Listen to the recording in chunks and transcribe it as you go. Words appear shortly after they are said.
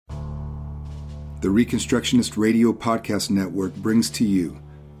The Reconstructionist Radio Podcast Network brings to you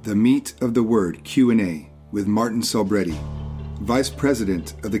the Meat of the Word Q&A with Martin Salbretti, Vice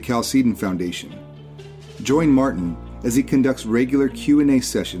President of the Chalcedon Foundation. Join Martin as he conducts regular Q&A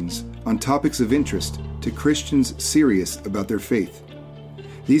sessions on topics of interest to Christians serious about their faith.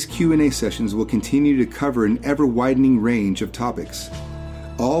 These Q&A sessions will continue to cover an ever-widening range of topics,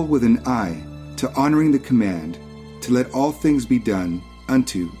 all with an eye to honoring the command to let all things be done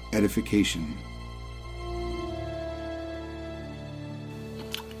unto edification.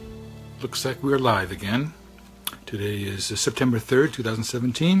 Looks like we're live again. Today is September 3rd,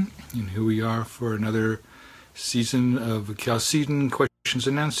 2017, and here we are for another season of Chalcedon Questions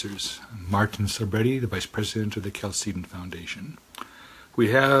and Answers. I'm Martin Salbretti, the Vice President of the Chalcedon Foundation. We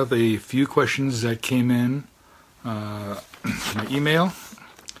have a few questions that came in my email.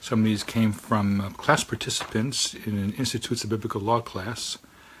 Some of these came from class participants in an Institutes of Biblical Law class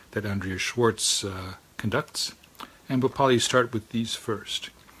that Andrea Schwartz conducts, and we'll probably start with these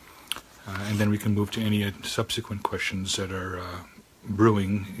first. And then we can move to any subsequent questions that are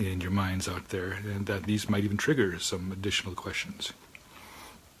brewing in your minds out there, and that these might even trigger some additional questions.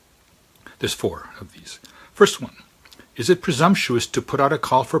 There's 4 of these. First one, is it presumptuous to put out a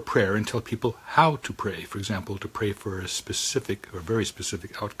call for prayer and tell people how to pray? For example, to pray for a specific or very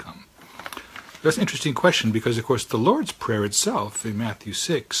specific outcome. That's an interesting question because, of course, the Lord's Prayer itself in Matthew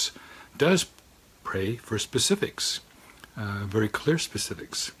 6 does pray for specifics, very clear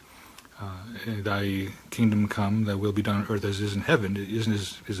specifics. Thy kingdom come, thy will be done on earth as it is in heaven. It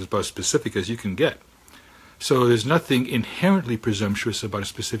is about specific as you can get. So there's nothing inherently presumptuous about a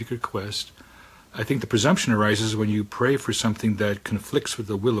specific request. I think the presumption arises when you pray for something that conflicts with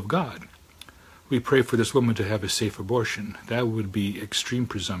the will of God. We pray for this woman to have a safe abortion. That would be extreme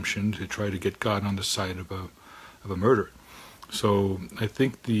presumption to try to get God on the side of a murder. So I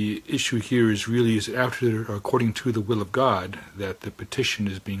think the issue here is after or according to the will of God that the petition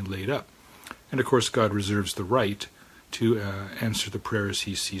is being laid up. And of course God reserves the right to answer the prayer as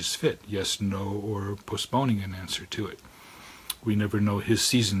he sees fit, yes, no, or postponing an answer to it. We never know his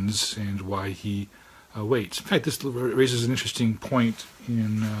seasons and why he waits. In fact, this raises an interesting point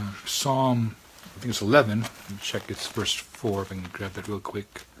in Psalm, I think it's 11. Let me check, it's verse 4, if I can grab that real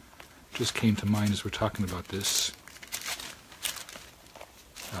quick. It just came to mind as we're talking about this.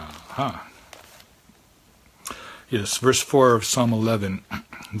 Yes, verse 4 of Psalm 11.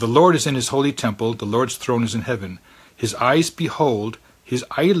 The Lord is in his holy temple, the Lord's throne is in heaven. His eyes behold, his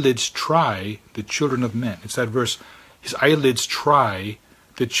eyelids try the children of men. It's that verse, his eyelids try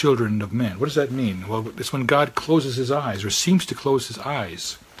the children of men. What does that mean? Well, it's when God closes his eyes, or seems to close his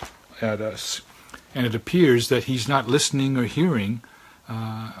eyes at us. And it appears that he's not listening or hearing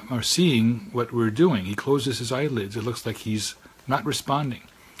or seeing what we're doing. He closes his eyelids. It looks like he's not responding.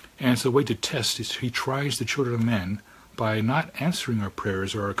 And it's a way to test. He tries the children of men by not answering our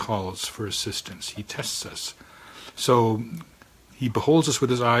prayers or our calls for assistance. He tests us. So he beholds us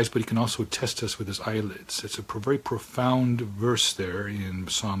with his eyes, but he can also test us with his eyelids. It's a very profound verse there in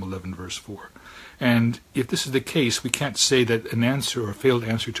Psalm 11, verse 4. And if this is the case, we can't say that an answer or failed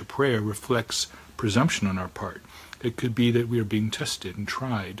answer to prayer reflects presumption on our part. It could be that we are being tested and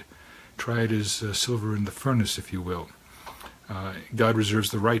tried as silver in the furnace, if you will. God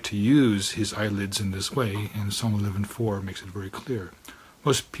reserves the right to use his eyelids in this way, and Psalm 11:4 makes it very clear.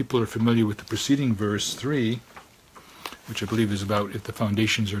 Most people are familiar with the preceding verse 3, which I believe is about if the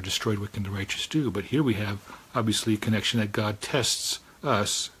foundations are destroyed, what can the righteous do? But here we have, obviously, a connection that God tests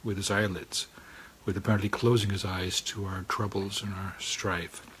us with his eyelids, with apparently closing his eyes to our troubles and our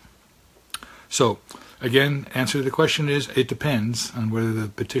strife. So, again, answer to the question is, it depends on whether the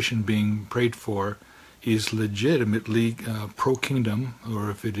petition being prayed for is legitimately pro-kingdom, or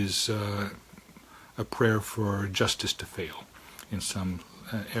if it is a prayer for justice to fail in some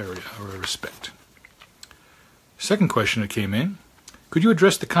area or respect. Second question that came in, could you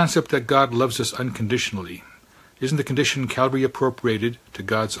address the concept that God loves us unconditionally? Isn't the condition Calvary appropriated to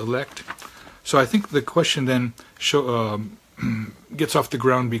God's elect? So I think the question then gets off the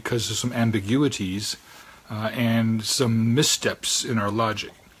ground because of some ambiguities and some missteps in our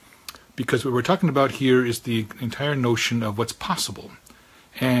logic. Because what we're talking about here is the entire notion of what's possible.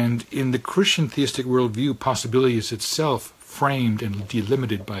 And in the Christian theistic worldview, possibility is itself framed and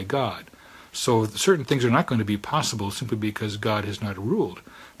delimited by God. So certain things are not going to be possible simply because God has not ruled.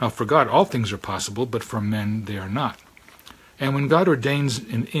 Now, for God, all things are possible, but for men, they are not. And when God ordains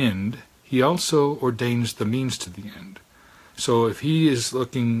an end, he also ordains the means to the end. So if he is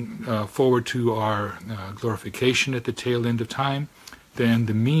looking forward to our glorification at the tail end of time, then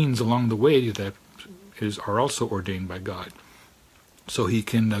the means along the way that are also ordained by God. So he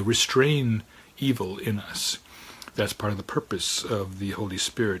can restrain evil in us. That's part of the purpose of the Holy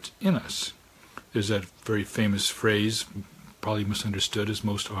Spirit in us. There's that very famous phrase, probably misunderstood as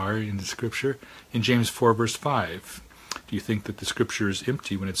most are in the Scripture, in James 4 verse 5. Do you think that the Scripture is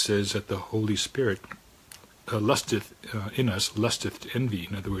empty when it says that the Holy Spirit lusteth in us, lusteth to envy?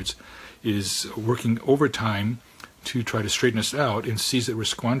 In other words, is working overtime to try to straighten us out and sees that we're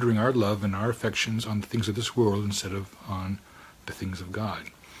squandering our love and our affections on the things of this world instead of on the things of God.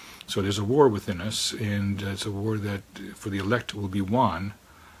 So there's a war within us, and it's a war that for the elect will be won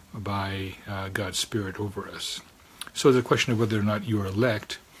by God's Spirit over us. So there's a question of whether or not you are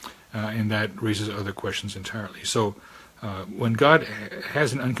elect, and that raises other questions entirely. So when God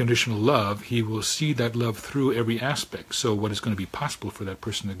has an unconditional love, he will see that love through every aspect. So what is going to be possible for that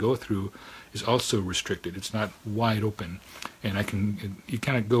person to go through is also restricted. It's not wide open. And you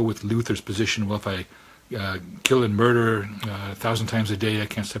cannot go with Luther's position, well, if I kill and murder 1,000 times a day, I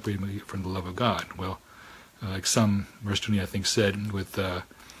can't separate me from the love of God. Well, like some Rushdoony, I think, said, with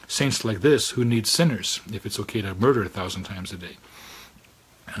saints like this, who need sinners if it's okay to murder 1,000 times a day?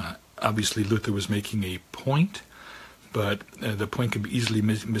 Obviously, Luther was making a point, but the point can be easily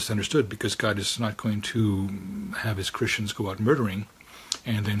misunderstood, because God is not going to have his Christians go out murdering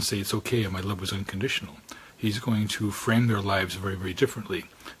and then say it's okay and my love was unconditional. He's going to frame their lives very, very differently,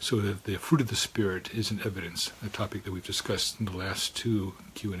 so that the fruit of the Spirit is in evidence, a topic that we've discussed in the last 2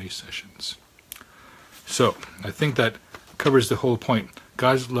 Q&A sessions. So, I think that covers the whole point.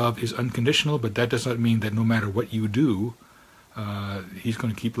 God's love is unconditional, but that does not mean that no matter what you do, he's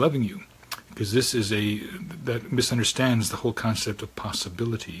going to keep loving you. Because that misunderstands the whole concept of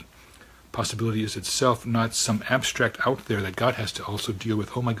possibility. Possibility is itself not some abstract out there that God has to also deal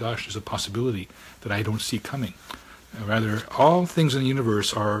with. Oh my gosh, there's a possibility that I don't see coming. Rather, all things in the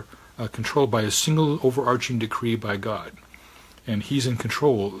universe are controlled by a single overarching decree by God. And he's in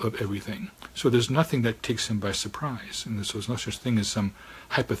control of everything. So there's nothing that takes him by surprise. And so there's no such thing as some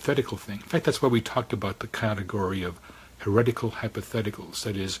hypothetical thing. In fact, that's why we talked about the category of heretical hypotheticals.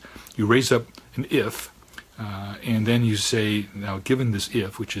 That is, you raise up an if, and then you say, now given this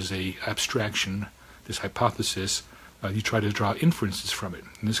if, which is a abstraction, this hypothesis, you try to draw inferences from it.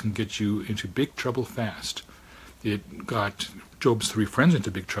 And this can get you into big trouble fast. It got Job's 3 friends into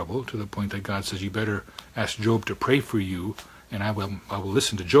big trouble, to the point that God says, you better ask Job to pray for you, and I will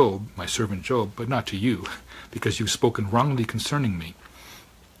listen to Job, my servant Job, but not to you, because you've spoken wrongly concerning me.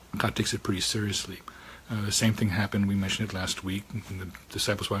 God takes it pretty seriously. The same thing happened, we mentioned it last week. The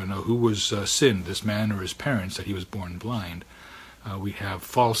disciples want to know who was sinned, this man or his parents, that he was born blind. We have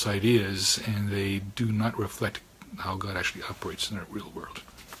false ideas, and they do not reflect how God actually operates in the real world.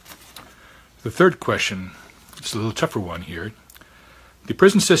 The third question, it's a little tougher one here. The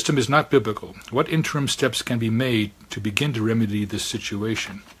prison system is not biblical. What interim steps can be made to begin to remedy this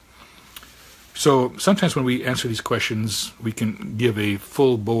situation? So sometimes when we answer these questions, we can give a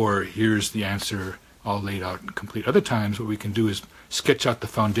full bore, here's the answer, all laid out and complete. Other times what we can do is sketch out the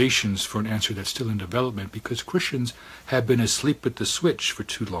foundations for an answer that's still in development, because Christians have been asleep at the switch for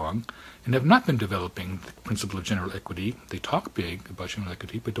too long and have not been developing the principle of general equity. They talk big about general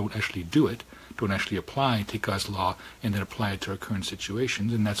equity, but don't actually do it, don't actually apply, take God's law, and then apply it to our current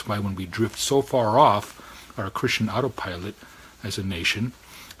situations. And that's why when we drift so far off our Christian autopilot as a nation,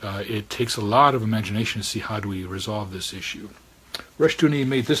 it takes a lot of imagination to see how do we resolve this issue. Rushdoony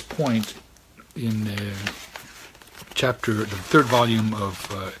made this point in the 3rd volume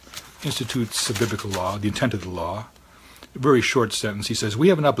of Institutes of Biblical Law, The Intent of the Law. A very short sentence. He says, we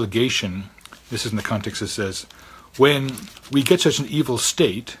have an obligation, this is in the context that says, when we get such an evil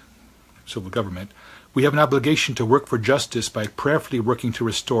state, civil government, we have an obligation to work for justice by prayerfully working to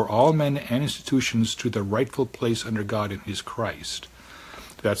restore all men and institutions to their rightful place under God in his Christ.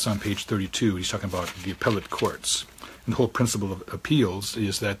 That's on page 32. He's talking about the appellate courts. And the whole principle of appeals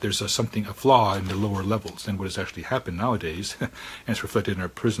is that there's a flaw in the lower levels than what has actually happened nowadays, and it's reflected in our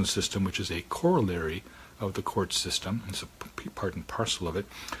prison system, which is a corollary of the court system, it's a part and parcel of it,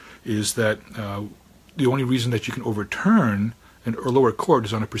 is that the only reason that you can overturn a lower court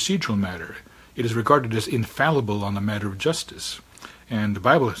is on a procedural matter. It is regarded as infallible on the matter of justice. And the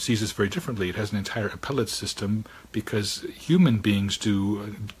Bible sees this very differently. It has an entire appellate system because human beings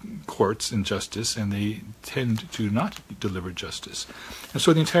do courts and justice, and they tend to not deliver justice. And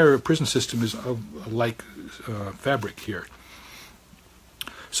so the entire prison system is of a like fabric here.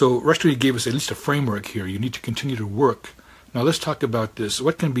 So Rushdoony gave us at least a framework here. You need to continue to work. Now let's talk about this.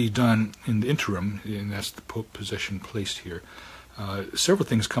 What can be done in the interim, and that's the position placed here. Several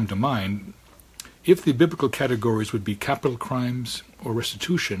things come to mind. If the biblical categories would be capital crimes or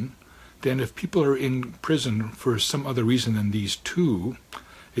restitution, then if people are in prison for some other reason than these two,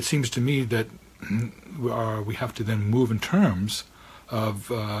 it seems to me that we have to then move in terms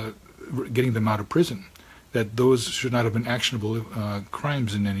of getting them out of prison, that those should not have been actionable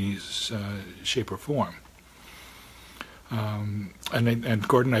crimes in any shape or form. And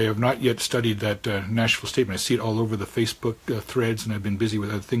Gordon, I have not yet studied that Nashville statement. I see it all over the Facebook threads, and I've been busy with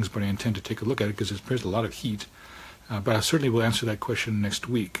other things, but I intend to take a look at it because there's a lot of heat. But I certainly will answer that question next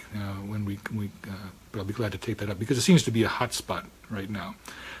week when but I'll be glad to take that up because it seems to be a hot spot right now.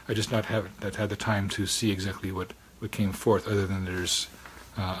 I just not had the time to see exactly what came forth, other than there's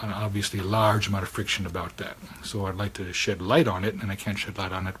obviously a large amount of friction about that. So I'd like to shed light on it, and I can't shed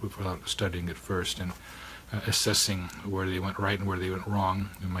light on it without studying it first and assessing where they went right and where they went wrong.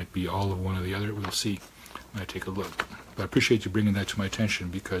 It might be all of one or the other. We'll see when I take a look. But I appreciate you bringing that to my attention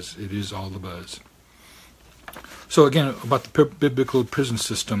because it is all the buzz. So again, about the biblical prison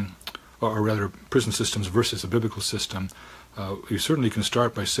system, or rather prison systems versus the biblical system, we certainly can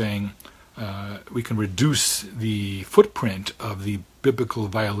start by saying we can reduce the footprint of the biblical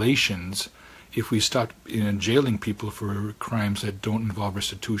violations if we stop jailing people for crimes that don't involve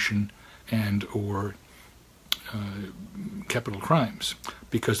restitution and or capital crimes,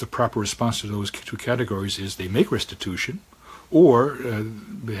 because the proper response to those two categories is they make restitution or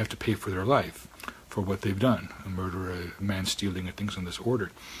they have to pay for their life for what they've done, a murder, a man stealing, and things in this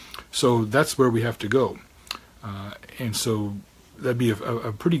order. So that's where we have to go. And so that'd be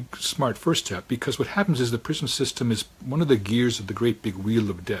a pretty smart first step, because what happens is the prison system is one of the gears of the great big wheel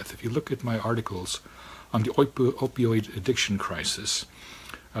of death. If you look at my articles on the opioid addiction crisis,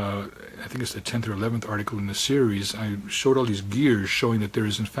 I think it's the 10th or 11th article in the series, I showed all these gears showing that there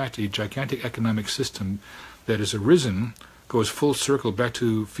is in fact a gigantic economic system that has arisen, goes full circle back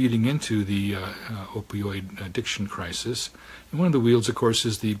to feeding into the opioid addiction crisis. And one of the wheels, of course,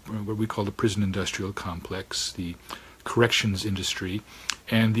 is what we call the prison industrial complex, the corrections industry,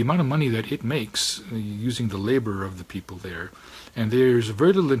 and the amount of money that it makes using the labor of the people there. And there's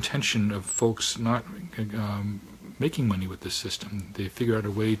very little intention of folks not making money with this system. They figure out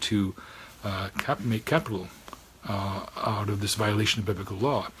a way to make capital out of this violation of biblical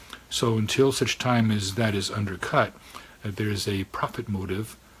law. So until such time as that is undercut, there is a profit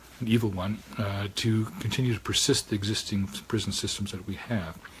motive, an evil one, to continue to persist the existing prison systems that we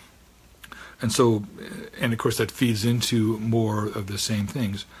have. And so, and of course that feeds into more of the same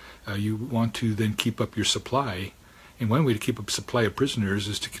things. You want to then keep up your supply, and one way to keep up supply of prisoners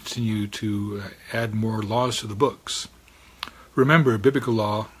is to continue to add more laws to the books. Remember, biblical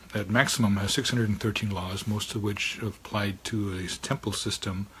law at maximum has 613 laws, most of which are applied to a temple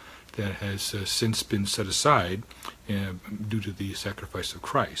system that has since been set aside due to the sacrifice of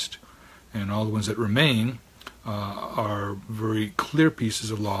Christ. And all the ones that remain are very clear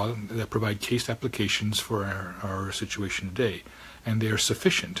pieces of law that provide case applications for our situation today. And they are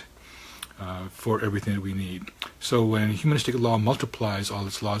sufficient for everything that we need. So when humanistic law multiplies all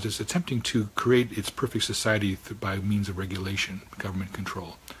its laws, it's attempting to create its perfect society by means of regulation, government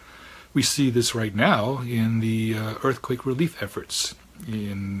control. We see this right now in the earthquake relief efforts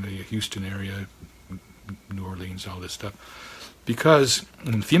in the Houston area, New Orleans, all this stuff. Because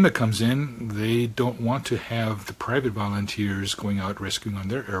when FEMA comes in, they don't want to have the private volunteers going out rescuing on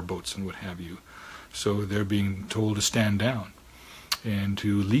their airboats and what have you. So they're being told to stand down and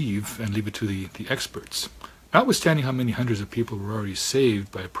to leave it to the experts. Notwithstanding how many hundreds of people were already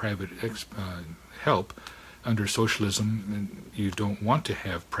saved by private help, under socialism, you don't want to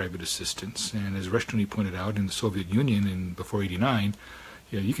have private assistance. And as Rushdoony pointed out, in the Soviet Union before '89,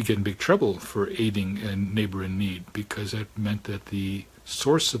 you could get in big trouble for aiding a neighbor in need, because that meant that the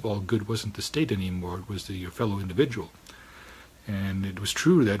source of all good wasn't the state anymore, it was your fellow individual. And it was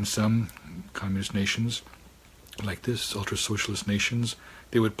true that in some communist nations, like this, ultra-socialist nations,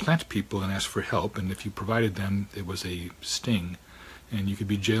 they would plant people and ask for help, and if you provided them, there was a sting, and you could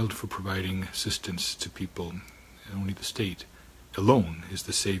be jailed for providing assistance to people. Only the state alone is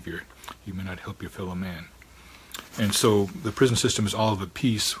the savior. You may not help your fellow man. And so the prison system is all of a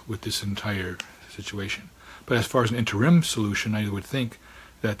piece with this entire situation. But as far as an interim solution, I would think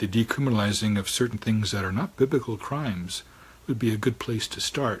that the decriminalizing of certain things that are not biblical crimes would be a good place to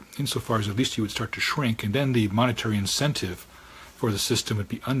start, insofar as at least you would start to shrink, and then the monetary incentive for the system would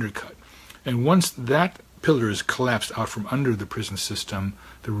be undercut. And once that pillar is collapsed out from under the prison system,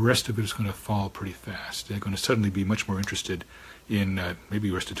 the rest of it is going to fall pretty fast. They're going to suddenly be much more interested in maybe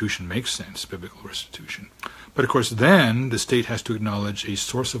restitution makes sense, biblical restitution. But of course then the state has to acknowledge a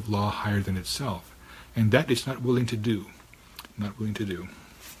source of law higher than itself, and that it's not willing to do. Not willing to do.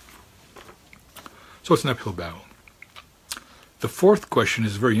 So it's an uphill battle. The fourth question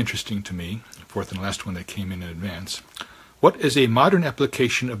is very interesting to me, the fourth and last one that came in advance, What is a modern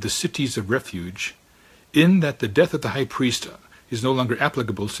application of the cities of refuge, in that the death of the high priest is no longer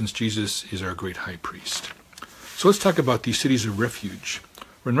applicable since Jesus is our great high priest? So let's talk about these cities of refuge.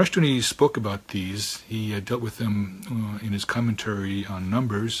 When Rushdoony spoke about these, he dealt with them in his commentary on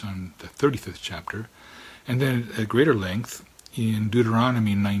Numbers, on the 35th chapter, and then at greater length in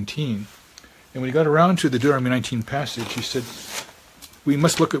Deuteronomy 19. And when he got around to the Deuteronomy 19 passage, he said, we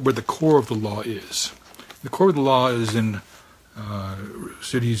must look at where the core of the law is. The core of the law is in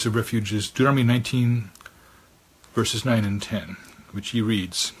cities of refuge, is Deuteronomy 19, verses 9 and 10, which he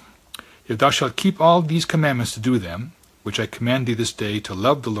reads, If thou shalt keep all these commandments to do them, which I command thee this day, to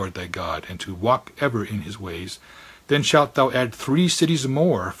love the Lord thy God, and to walk ever in his ways, then shalt thou add 3 cities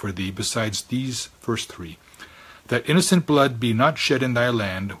more for thee besides these first 3, that innocent blood be not shed in thy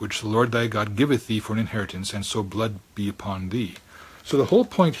land, which the Lord thy God giveth thee for an inheritance, and so blood be upon thee. So the whole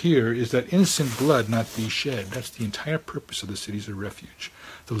point here is that innocent blood not be shed. That's the entire purpose of the cities of refuge,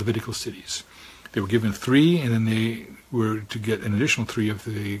 the Levitical cities. They were given 3, and then they were to get an additional 3 if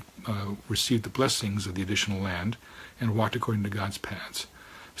they received the blessings of the additional land and walked according to God's paths.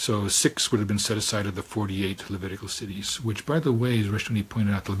 So 6 would have been set aside of the 48 Levitical cities, which, by the way, as Rushdoony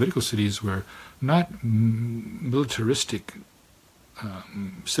pointed out, the Levitical cities were not militaristic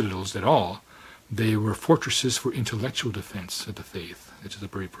citadels at all. They were fortresses for intellectual defense of the faith, which is a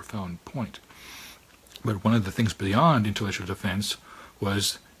very profound point. But one of the things beyond intellectual defense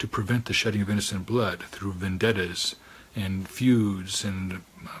was to prevent the shedding of innocent blood through vendettas and feuds and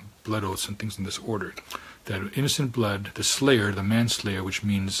blood oaths and things in this order. That innocent blood, the slayer, the manslayer, which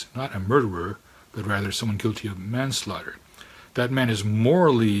means not a murderer, but rather someone guilty of manslaughter. That man is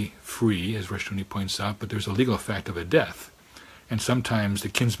morally free, as Rushdoony points out, but there's a legal fact of a death. And sometimes the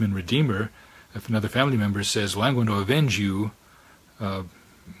kinsman redeemer, if another family member says, well, I'm going to avenge you,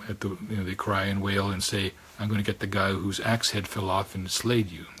 they cry and wail and say, I'm going to get the guy whose axe head fell off and slayed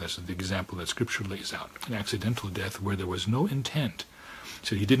you. That's the example that Scripture lays out. An accidental death where there was no intent.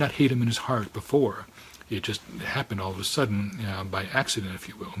 So he did not hate him in his heart before. It just happened all of a sudden by accident, if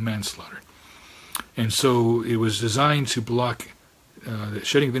you will, manslaughter. And so it was designed to block the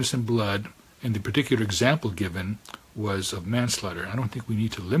shedding of innocent blood, and the particular example given was of manslaughter. I don't think we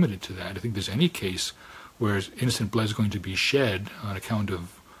need to limit it to that. I think there's any case where innocent blood is going to be shed on account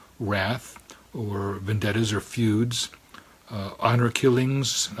of wrath or vendettas or feuds, honor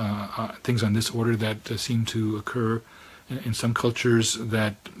killings, things on this order that seem to occur in some cultures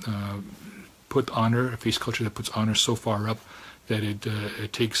that put honor, a face culture that puts honor so far up that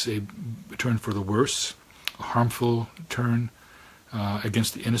it takes a turn for the worse, a harmful turn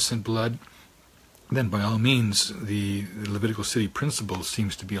against the innocent blood. Then by all means, the Levitical city principle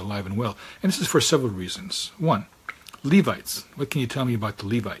seems to be alive and well. And this is for several reasons. 1, Levites. What can you tell me about the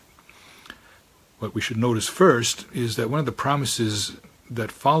Levite? What we should notice first is that one of the promises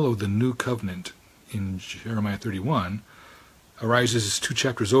that follow the new covenant in Jeremiah 31 arises 2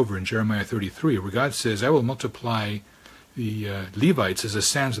 chapters over in Jeremiah 33, where God says, I will multiply the Levites as the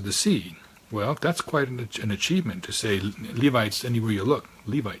sands of the sea. Well, that's quite an achievement to say Levites anywhere you look.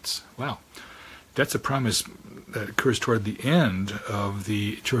 Levites. Wow. That's a promise that occurs toward the end of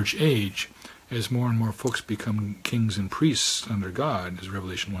the church age as more and more folks become kings and priests under God, as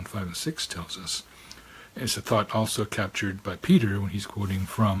Revelation 1, 5, and 6 tells us. It's a thought also captured by Peter when he's quoting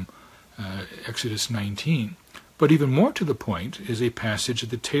from Exodus 19. But even more to the point is a passage at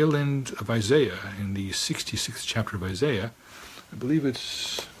the tail end of Isaiah, in the 66th chapter of Isaiah. I believe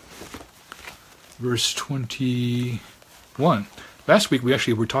it's verse 21. Last week we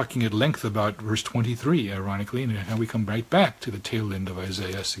actually were talking at length about verse 23, ironically, and how we come right back to the tail end of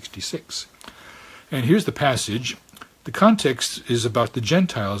Isaiah 66. And here's the passage. The context is about the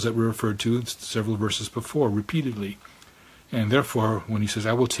Gentiles that were referred to several verses before, repeatedly. And therefore, when he says,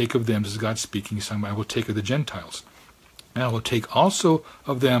 I will take of them, this is God speaking, he's saying, I will take of the Gentiles. And I will take also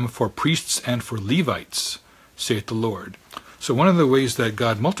of them for priests and for Levites, saith the Lord. So one of the ways that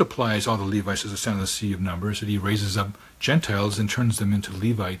God multiplies all the Levites as the sand of the sea of Numbers, that he raises up Gentiles and turns them into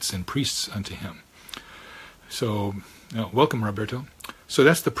Levites and priests unto him. So, welcome, Roberto. So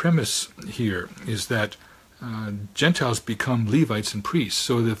that's the premise here, is that Gentiles become Levites and priests.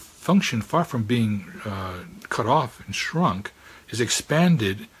 So the function, far from being cut off and shrunk, is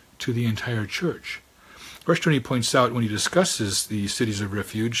expanded to the entire church. Rushdoony points out when he discusses the cities of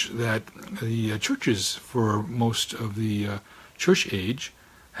refuge that the churches for most of the church age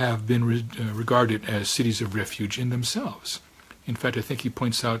have been regarded as cities of refuge in themselves. In fact, I think he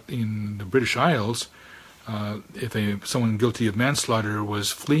points out in the British Isles, if someone guilty of manslaughter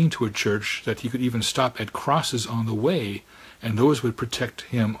was fleeing to a church, that he could even stop at crosses on the way, and those would protect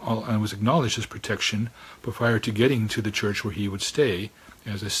him, and was acknowledged as protection prior to getting to the church where he would stay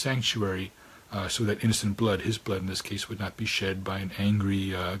as a sanctuary, so that innocent blood, his blood in this case, would not be shed by an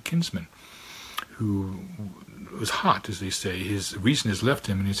angry kinsman who was hot, as they say. His reason has left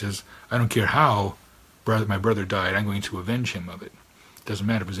him, and he says, I don't care how my brother died, I'm going to avenge him of it. It doesn't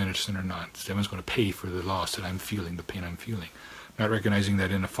matter if he's innocent or not. Someone's going to pay for the loss that I'm feeling, the pain I'm feeling. Not recognizing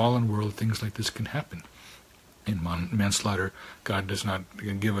that in a fallen world, things like this can happen. In manslaughter, God does not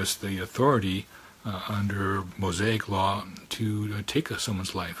give us the authority under Mosaic law to take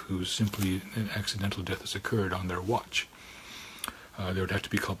someone's life who simply an accidental death has occurred on their watch. There would have to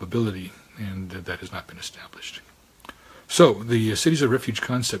be culpability, and that has not been established. So, the cities of refuge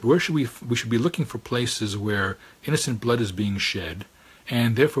concept, where should we should be looking for places where innocent blood is being shed,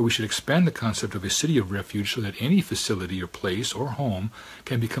 and therefore we should expand the concept of a city of refuge so that any facility or place or home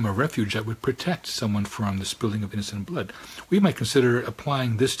can become a refuge that would protect someone from the spilling of innocent blood. We might consider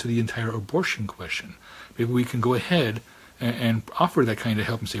applying this to the entire abortion question. Maybe we can go ahead and offer that kind of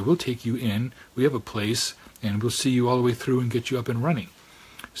help and say, we'll take you in, we have a place, and we'll see you all the way through and get you up and running.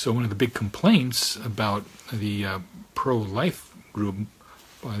 So one of the big complaints about the pro-life group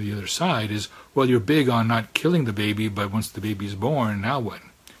on the other side is, well, you're big on not killing the baby, but once the baby's born, now what?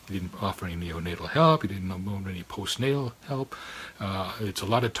 You didn't offer any neonatal help, you didn't offer any postnatal help. It's a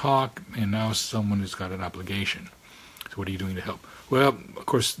lot of talk, and now someone has got an obligation. So what are you doing to help? Well, of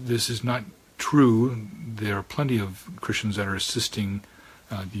course, this is not true. There are plenty of Christians that are assisting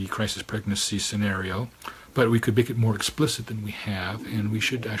the crisis pregnancy scenario, but we could make it more explicit than we have, and we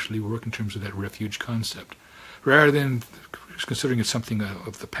should actually work in terms of that refuge concept. Rather than considering it something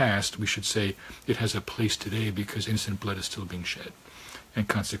of the past, we should say it has a place today because innocent blood is still being shed. And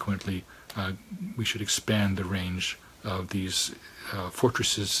consequently, we should expand the range of these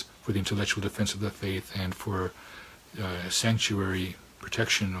fortresses for the intellectual defense of the faith and for sanctuary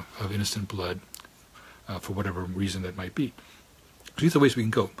protection of innocent blood for whatever reason that might be. So these are ways we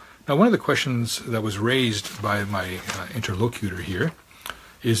can go. Now, one of the questions that was raised by my interlocutor here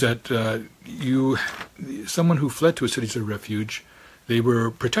is that someone who fled to a city of refuge, they were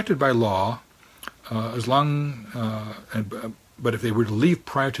protected by law but if they were to leave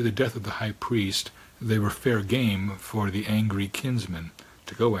prior to the death of the high priest, they were fair game for the angry kinsman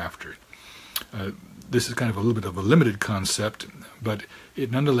to go after. This is kind of a little bit of a limited concept, but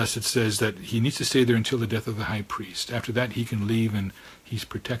nonetheless it says that he needs to stay there until the death of the high priest. After that he can leave and he's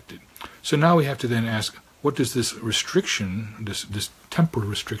protected. So now we have to then ask, what does this restriction, this temporal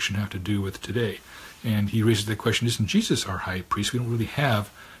restriction, have to do with today? And he raises the question, isn't Jesus our high priest? We don't really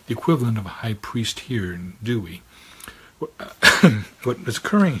have the equivalent of a high priest here, do we? What is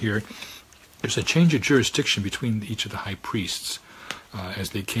occurring here is a change of jurisdiction between each of the high priests as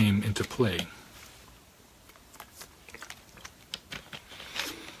they came into play.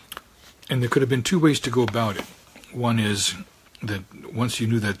 And there could have been two ways to go about it. One is that once you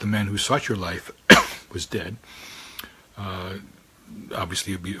knew that the man who sought your life was dead,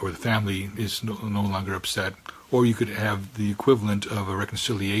 obviously, or the family is no longer upset, or you could have the equivalent of a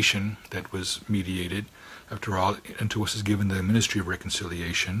reconciliation that was mediated. After all, unto us is given the ministry of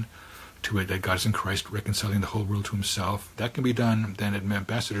reconciliation, to it that God is in Christ reconciling the whole world to himself. That can be done, then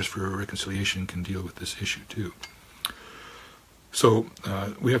ambassadors for reconciliation can deal with this issue too. So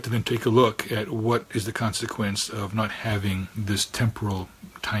we have to then take a look at what is the consequence of not having this temporal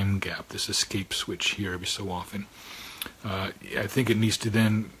time gap, this escape switch here every so often. I think it needs to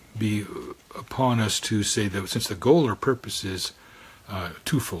then be upon us to say that since the goal or purpose is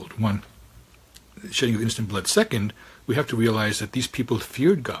twofold. One, shedding of innocent blood. Second, we have to realize that these people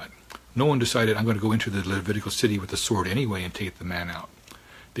feared God. No one decided, I'm going to go into the Levitical city with a sword anyway and take the man out.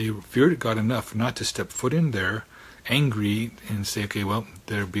 They feared God enough not to step foot in there angry and say, okay, well,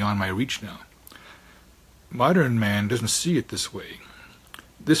 they're beyond my reach now. Modern man doesn't see it this way.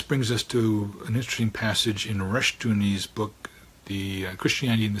 This brings us to an interesting passage in Rushdoony's book, The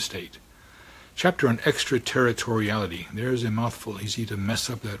Christianity in the State. Chapter on extraterritoriality. There's a mouthful. Easy to mess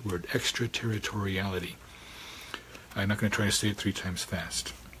up that word, extraterritoriality. I'm not going to try to say it 3 times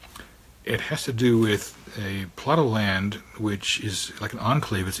fast. It has to do with a plot of land which is like an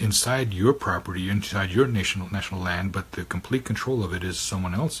enclave. It's inside your property, inside your national land, but the complete control of it is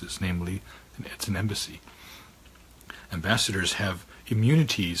someone else's, namely, it's an embassy. Ambassadors have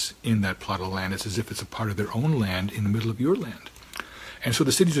immunities in that plot of land. It's as if it's a part of their own land in the middle of your land. And so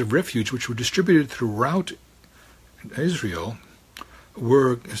the cities of refuge, which were distributed throughout Israel,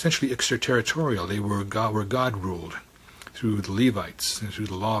 were essentially extraterritorial. They were God ruled through the Levites and through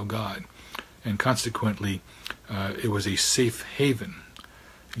the law of God. and consequently it was a safe haven.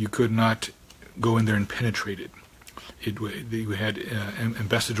 You could not go in there and penetrate it. You had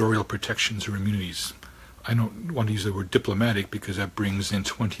ambassadorial protections or immunities. I don't want to use the word diplomatic because that brings in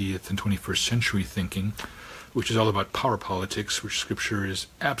 20th and 21st century thinking, which is all about power politics, which Scripture is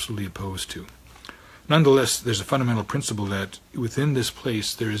absolutely opposed to. Nonetheless, there's a fundamental principle that within this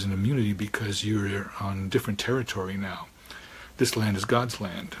place there is an immunity because you're on different territory now. This land is God's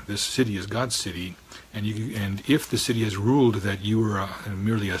land. This city is God's city. And if the city has ruled that you were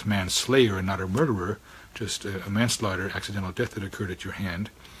merely a manslayer and not a murderer, just a manslaughter, accidental death that occurred at your hand,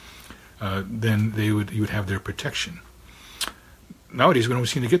 then you would have their protection. Nowadays, we don't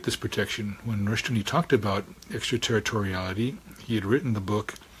seem to get this protection. When Rushdoony talked about extraterritoriality, he had written the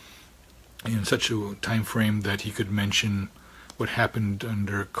book in such a time frame that he could mention what happened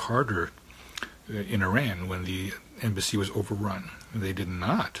under Carter in Iran when the embassy was overrun. They did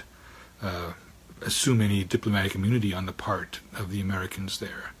not assume any diplomatic immunity on the part of the Americans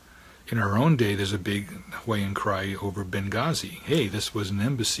there. In our own day, there's a big Hawaiian cry over Benghazi. Hey, this was an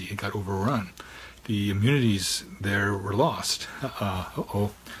embassy. It got overrun. The immunities there were lost.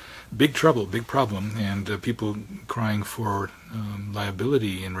 Big trouble, big problem, and people crying for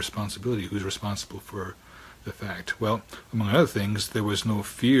liability and responsibility. Who's responsible for the fact? Well, among other things, there was no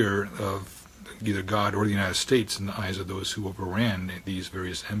fear of either God or the United States in the eyes of those who overran these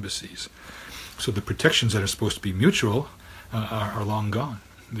various embassies. So the protections that are supposed to be mutual are long gone.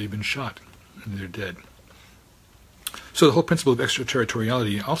 They've been shot, and they're dead. So the whole principle of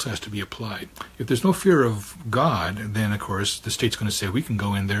extraterritoriality also has to be applied. If there's no fear of God, then, of course, the state's going to say, we can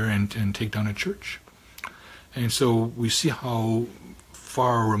go in there and take down a church. And so we see how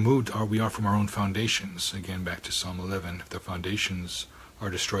far removed we are from our own foundations. Again, back to Psalm 11, if the foundations are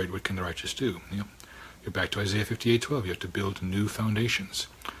destroyed, what can the righteous do? You're back to Isaiah 58:12. You have to build new foundations.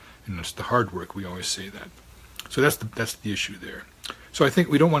 And it's the hard work, we always say that. So that's the issue there. So I think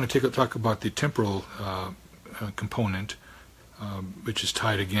we don't want to talk about the temporal component, which is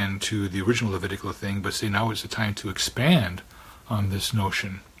tied again to the original Levitical thing, but say now is the time to expand on this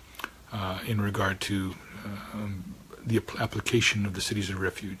notion in regard to the application of the cities of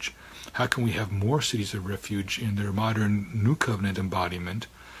refuge. How can we have more cities of refuge in their modern New Covenant embodiment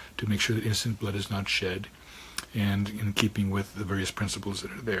to make sure that innocent blood is not shed and in keeping with the various principles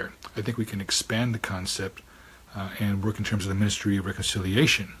that are there? I think we can expand the concept and work in terms of the ministry of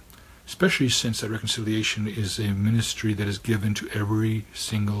reconciliation, especially since that reconciliation is a ministry that is given to every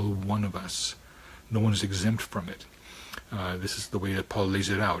single one of us. No one is exempt from it. This is the way that Paul lays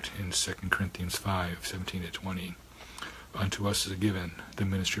it out in 2 Corinthians 5:17-20. Unto us is given the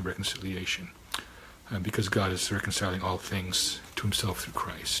ministry of reconciliation, because God is reconciling all things to himself through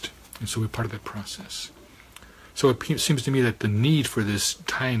Christ. And so we're part of that process. So it seems to me that the need for this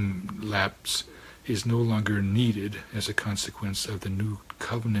time lapse is no longer needed as a consequence of the new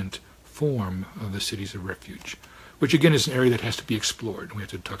covenant form of the cities of refuge, which again is an area that has to be explored. We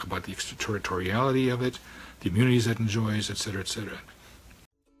have to talk about the extraterritoriality of it, the immunities that it enjoys, etc., etc.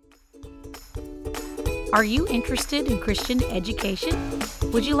 Are you interested in Christian education?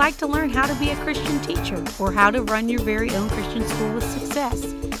 Would you like to learn how to be a Christian teacher or how to run your very own Christian school with success?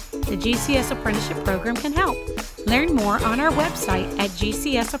 The GCS Apprenticeship Program can help. Learn more on our website at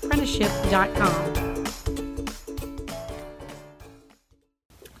gcsapprenticeship.com.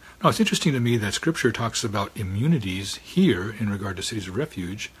 Now, it's interesting to me that Scripture talks about immunities here in regard to cities of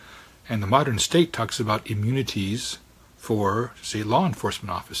refuge, and the modern state talks about immunities for, say, law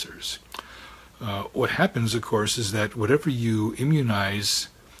enforcement officers. What happens, of course, is that whatever you immunize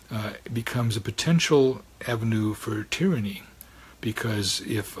becomes a potential avenue for tyranny, because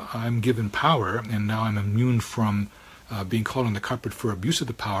if I'm given power and now I'm immune from being called on the carpet for abuse of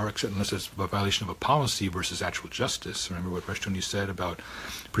the power, except unless it's a violation of a policy versus actual justice. Remember what Rushdoony said about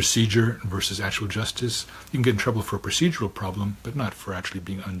procedure versus actual justice? You can get in trouble for a procedural problem, but not for actually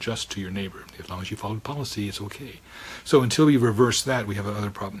being unjust to your neighbor. As long as you follow policy, it's okay. So until we reverse that, we have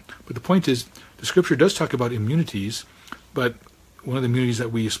another problem. But the point is, the Scripture does talk about immunities, but one of the immunities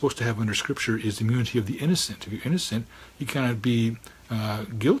that we are supposed to have under Scripture is the immunity of the innocent. If you're innocent, you cannot be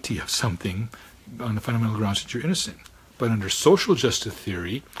guilty of something on the fundamental grounds that you're innocent. But under social justice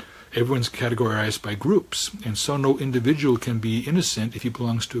theory, everyone's categorized by groups, and so no individual can be innocent if he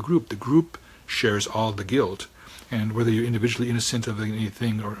belongs to a group. The group shares all the guilt, and whether you're individually innocent of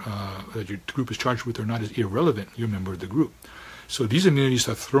anything or that your group is charged with or not is irrelevant. You're a member of the group. So these immunities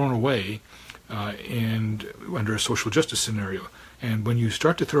are thrown away and under a social justice scenario. And when you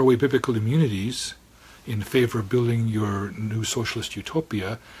start to throw away biblical immunities in favor of building your new socialist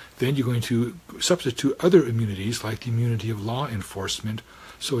utopia, then you're going to substitute other immunities like the immunity of law enforcement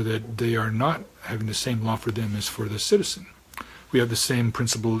so that they are not having the same law for them as for the citizen. We have the same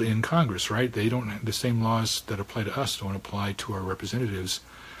principle in Congress, right? They don't have the same laws that apply to us don't apply to our representatives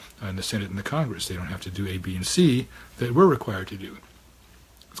in the Senate and the Congress. They don't have to do A, B, and C that we're required to do.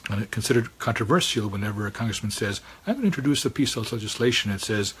 It's considered controversial whenever a congressman says, I'm going to introduce a piece of legislation that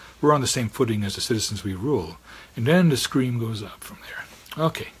says we're on the same footing as the citizens we rule. And then the scream goes up from there.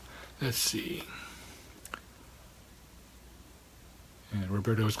 Okay, let's see. And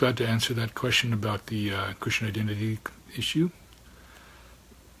Roberto, I was glad to answer that question about the Christian identity issue.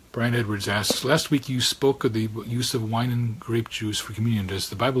 Brian Edwards asks, last week you spoke of the use of wine and grape juice for communion. Does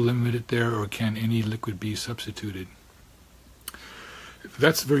the Bible limit it there, or can any liquid be substituted?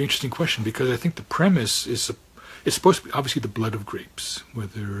 That's a very interesting question, because I think the premise is it's supposed to be obviously the blood of grapes,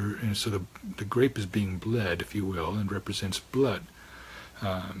 and so the grape is being bled, if you will, and represents blood,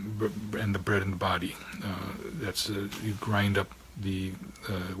 and the bread in the body. You grind up the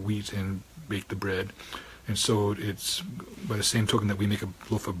wheat and bake the bread. And so it's by the same token that we make a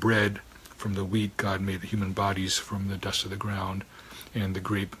loaf of bread from the wheat, God made the human bodies from the dust of the ground, and the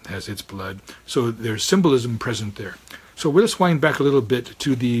grape has its blood. So there's symbolism present there. So let's wind back a little bit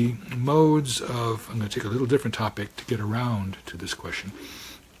to the modes of, I'm going to take a little different topic to get around to this question.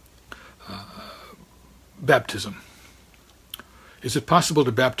 Baptism. Is it possible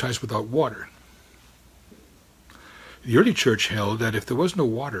to baptize without water? The early church held that if there was no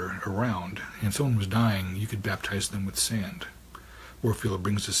water around and someone was dying, you could baptize them with sand. Warfield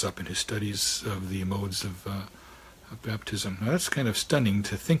brings this up in his studies of the modes of baptism. Now that's kind of stunning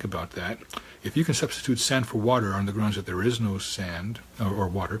to think about that. If you can substitute sand for water on the grounds that there is no sand or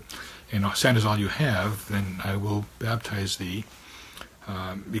water, and sand is all you have, then I will baptize thee,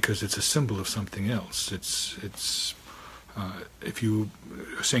 because it's a symbol of something else. If you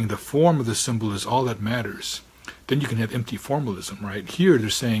are saying the form of the symbol is all that matters, then you can have empty formalism, right? Here they're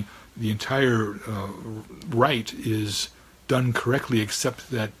saying the entire rite is done correctly, except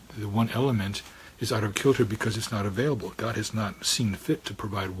that the one element is out of kilter because it's not available. God has not seen fit to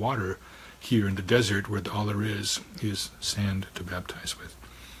provide water here in the desert, where all there is sand to baptize with.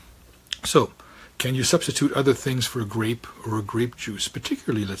 So, can you substitute other things for a grape or a grape juice?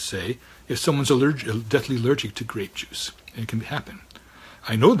 Particularly, let's say, if someone's deathly allergic to grape juice. It can happen.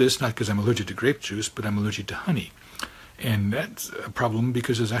 I know this not because I'm allergic to grape juice, but I'm allergic to honey. And that's a problem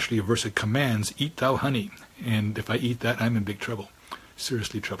because there's actually a verse that commands, eat thou honey. And if I eat that, I'm in big trouble,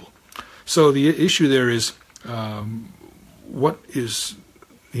 seriously trouble. So the issue there is, what is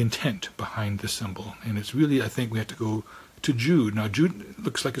the intent behind the symbol? And it's really, I think we have to go to Jude. Now, Jude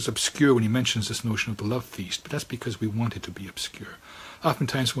looks like it's obscure when he mentions this notion of the love feast, but that's because we want it to be obscure.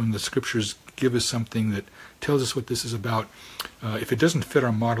 Oftentimes when the scriptures give us something that tells us what this is about, if it doesn't fit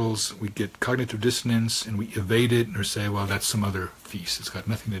our models, we get cognitive dissonance and we evade it or say, well, that's some other feast. It's got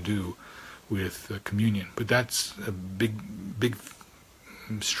nothing to do with communion. But that's a big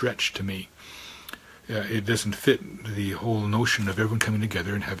stretch to me. It doesn't fit the whole notion of everyone coming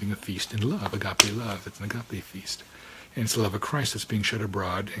together and having a feast in love, agape love. It's an agape feast. And it's the love of Christ that's being shed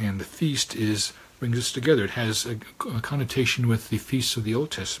abroad, and the feast brings us together. It has a connotation with the feasts of the Old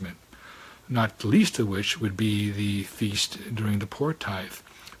Testament, not the least of which would be the feast during the poor tithe,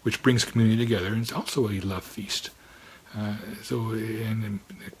 which brings community together, and it's also a love feast. And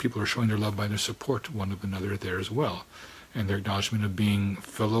people are showing their love by their support to one another there as well, and their acknowledgement of being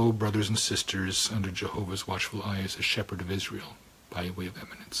fellow brothers and sisters under Jehovah's watchful eye as a shepherd of Israel by way of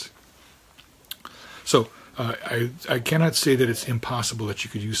eminence. So, I cannot say that it's impossible that you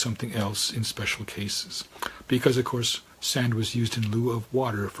could use something else in special cases, because, of course, sand was used in lieu of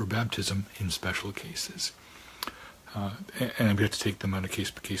water for baptism in special cases. And we have to take them on a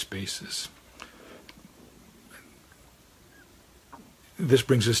case-by-case basis. This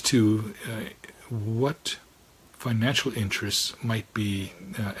brings us to what financial interests might be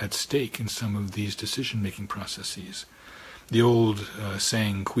at stake in some of these decision-making processes. The old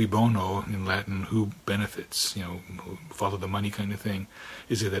saying, cui bono, in Latin, who benefits, follow the money kind of thing.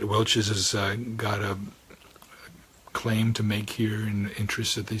 Is it that Welch's has got a claim to make here in the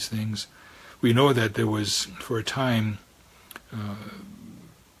interests of these things? We know that there was, for a time,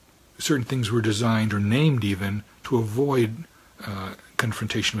 certain things were designed or named even to avoid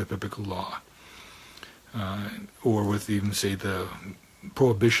confrontation with biblical law, or with even, say, the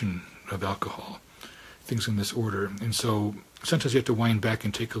prohibition of alcohol. Things in this order. And so sometimes you have to wind back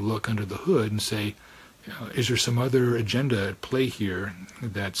and take a look under the hood and say, is there some other agenda at play here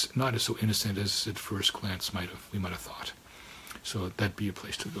that's not as so innocent as at first glance we might have thought? So that'd be a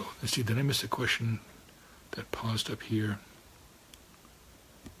place to go. Let's see, did I miss a question that paused up here?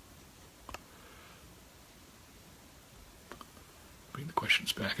 Bring the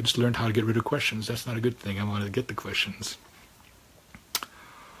questions back. I just learned how to get rid of questions. That's not a good thing. I wanted to get the questions.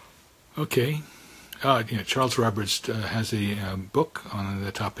 Okay. Charles Roberts has a book on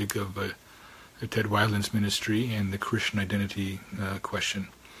the topic of Ted Weiland's ministry and the Christian identity question.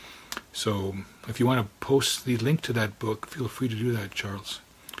 So if you want to post the link to that book, feel free to do that, Charles.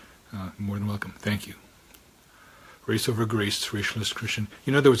 More than welcome. Thank you. Race over Grace, Racialist Christian.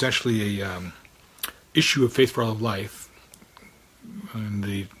 There was actually a issue of Faith for All of Life, and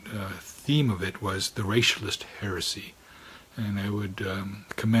the theme of it was the racialist heresy. And I would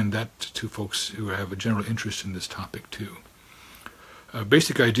commend that to folks who have a general interest in this topic too.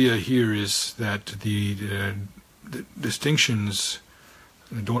 Basic idea here is that the distinctions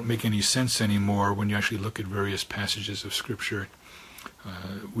don't make any sense anymore when you actually look at various passages of Scripture.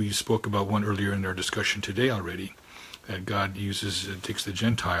 We spoke about one earlier in our discussion today already, that God takes the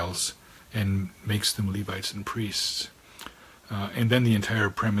Gentiles and makes them Levites and priests. And then the entire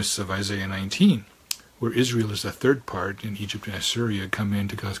premise of Isaiah 19, where Israel is the third part, and Egypt and Assyria come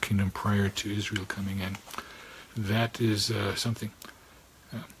into God's kingdom prior to Israel coming in. That is something.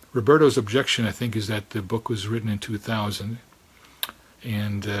 Roberto's objection, I think, is that the book was written in 2000.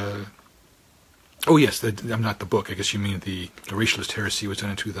 And, I'm not the book. I guess you mean the racialist heresy was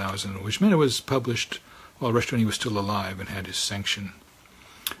done in 2000, which meant it was published while Rushdoony was still alive and had his sanction.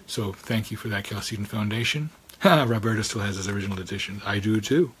 So thank you for that, Chalcedon Foundation. Roberto still has his original edition. I do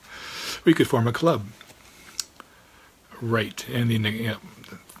too. We could form a club. Right. And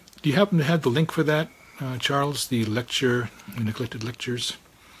do you happen to have the link for that, Charles? The lecture, the Neglected Lectures?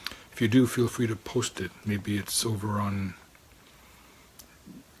 If you do, feel free to post it. Maybe it's over on...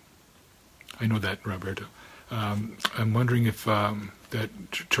 I know that, Roberto. I'm wondering if that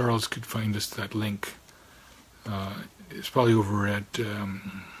Charles could find us that link. It's probably over at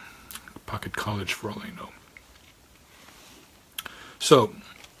Pocket College, for all I know. So,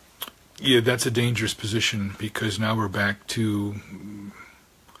 that's a dangerous position, because now we're back to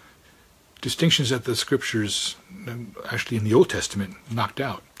distinctions that the Scriptures, actually in the Old Testament, knocked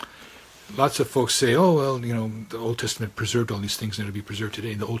out. Lots of folks say, the Old Testament preserved all these things that are to be preserved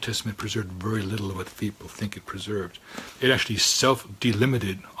today. The Old Testament preserved very little of what people think it preserved. It actually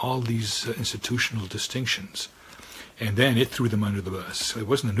self-delimited all these institutional distinctions, and then it threw them under the bus. It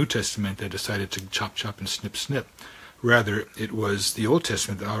wasn't the New Testament that decided to chop, chop, and snip, snip. Rather, it was the Old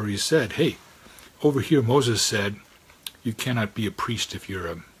Testament that already said, hey, over here Moses said, you cannot be a priest if you're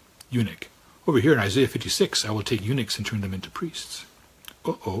a eunuch. Over here in Isaiah 56, I will take eunuchs and turn them into priests.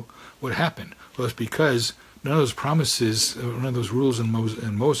 What happened? Well, it's because none of those promises, none of those rules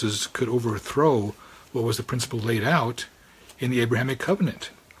in Moses could overthrow what was the principle laid out in the Abrahamic covenant.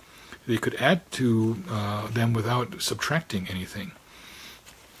 They could add to them without subtracting anything.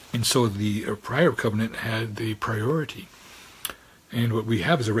 And so the prior covenant had the priority. And what we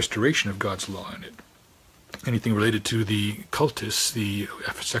have is a restoration of God's law in it. Anything related to the cultus, the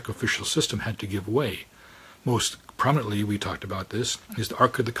sacrificial system, had to give way. Most prominently, we talked about this, is the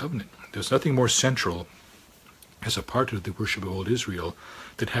Ark of the Covenant. There's nothing more central as a part of the worship of old Israel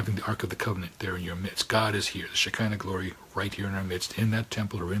than having the Ark of the Covenant there in your midst. God is here, the Shekinah glory right here in our midst, in that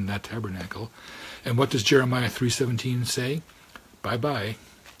temple or in that tabernacle. And what does Jeremiah 3:17 say? Bye-bye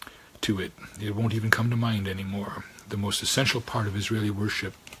to it. It won't even come to mind anymore. The most essential part of Israeli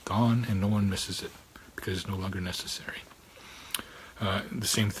worship, gone, and no one misses it, because it's no longer necessary. The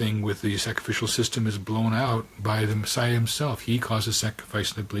same thing with the sacrificial system is blown out by the Messiah himself. He causes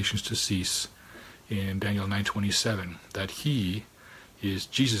sacrifice and oblations to cease in Daniel 9:27, that he is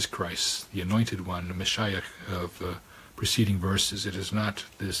Jesus Christ, the anointed one, the Messiah of preceding verses. It is not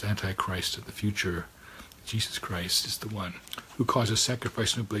this Antichrist of the future. Jesus Christ is the one who causes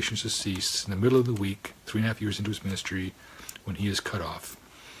sacrifice and oblations to cease in the middle of the week, 3.5 years into his ministry, when he is cut off.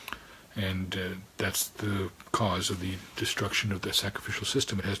 And that's the cause of the destruction of the sacrificial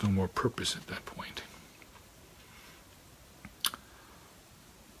system. It has no more purpose at that point.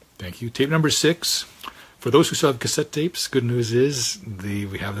 Thank you. Tape number 6. For those who still have cassette tapes, good news is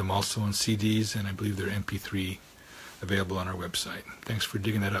we have them also on CDs, and I believe they're MP3 available on our website. Thanks for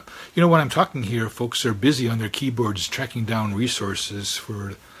digging that up. When I'm talking here, folks are busy on their keyboards tracking down resources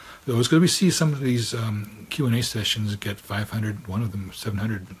for those, because we see some of these Q&A sessions get 500, one of them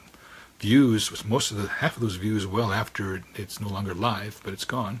 700 views, half of those views well after it's no longer live, but it's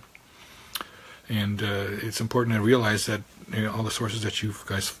gone. And it's important to realize that all the sources that you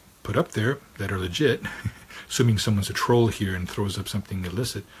guys put up there that are legit, assuming someone's a troll here and throws up something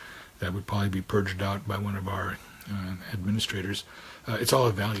illicit, that would probably be purged out by one of our administrators. It's all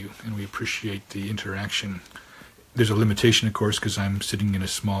of value, and we appreciate the interaction. There's a limitation, of course, because I'm sitting in a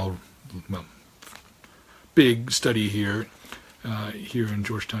small, big study here. here in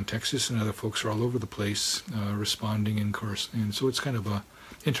Georgetown, Texas, and other folks are all over the place responding in course. And so it's kind of a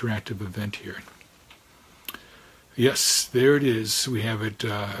interactive event here. Yes, there it is. We have it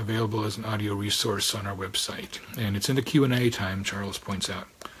available as an audio resource on our website. And it's in the Q&A time, Charles points out.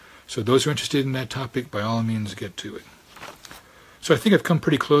 So those who are interested in that topic, by all means, get to it. So I think I've come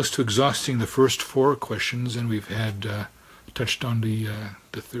pretty close to exhausting the first 4 questions, and we've had touched on the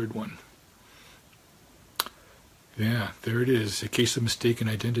third one. Yeah, there it is, a case of mistaken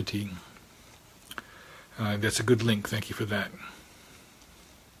identity. That's a good link. Thank you for that.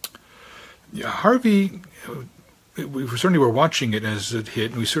 Yeah, Harvey, we certainly were watching it as it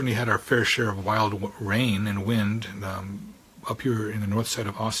hit, and we certainly had our fair share of wild rain and wind up here in the north side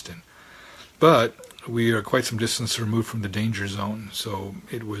of Austin. But we are quite some distance removed from the danger zone, so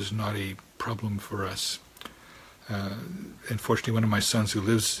it was not a problem for us. Unfortunately, one of my sons who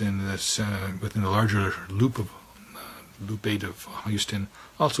lives in this within the larger Loop 8 of Houston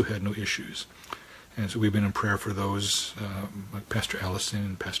also had no issues. And so we've been in prayer for those, like Pastor Allison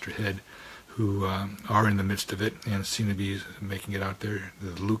and Pastor Head, who are in the midst of it and seem to be making it out there,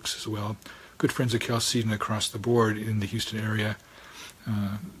 the Lukes as well. Good friends of Chalcedon across the board in the Houston area.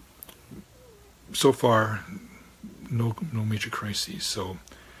 So far, no major crises. So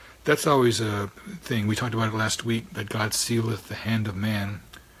that's always a thing. We talked about it last week, that God sealeth the hand of man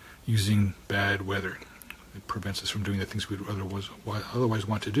using bad weather. It prevents us from doing the things we would otherwise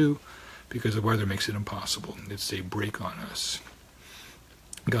want to do, because the weather makes it impossible. It's a break on us.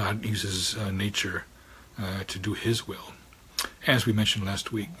 God uses nature to do his will. As we mentioned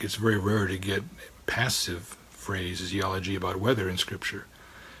last week, it's very rare to get passive phraseology about weather in Scripture.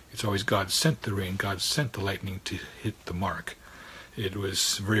 It's always God sent the rain, God sent the lightning to hit the mark. It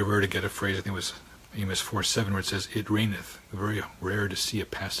was very rare to get a phrase, I think it was Amos 4:7, where it says, it raineth. Very rare to see a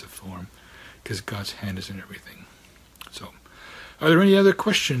passive form, because God's hand is in everything. So, are there any other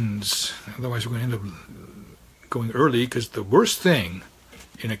questions? Otherwise we're going to end up going early, because the worst thing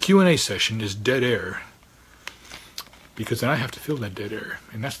in a Q&A session is dead air, because then I have to fill that dead air,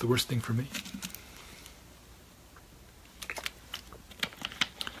 and that's the worst thing for me.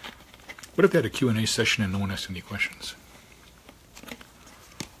 What if they had a Q&A session and no one asked any questions?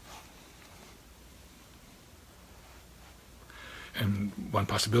 And one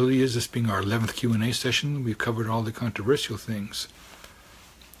possibility is this being our 11th Q&A session, we've covered all the controversial things.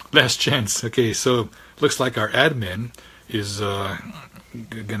 Last chance. Okay, so looks like our admin is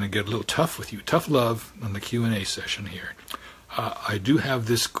going to get a little tough with you. Tough love on the Q&A session here. I do have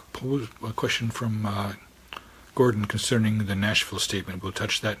this question from Gordon concerning the Nashville statement. We'll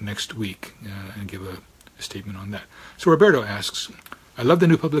touch that next week and give a statement on that. So Roberto asks, I love the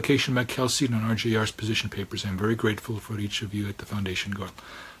new publication by Chalcedon on RJR's position papers. I'm very grateful for each of you at the Foundation.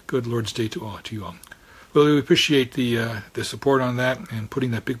 Good Lord's Day to you all. Well, we appreciate the support on that, and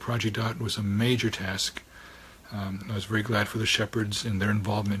putting that big project out was a major task. I was very glad for the Shepherds and their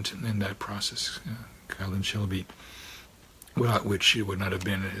involvement in that process, Kyle and Shelby, without which it would not have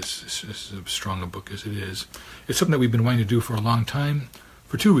been as strong a book as it is. It's something that we've been wanting to do for a long time,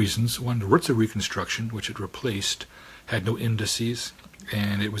 for 2 reasons. One, the Wurtzer reconstruction, which it replaced, had no indices,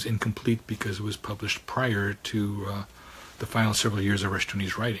 and it was incomplete because it was published prior to the final several years of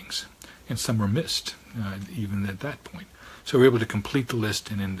Rushdoony's writings, and some were missed even at that point. So we were able to complete the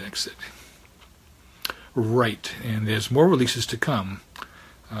list and index it. Right, and there's more releases to come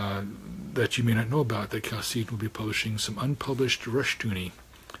that you may not know about, that Chalcedon will be publishing some unpublished Rushdoony.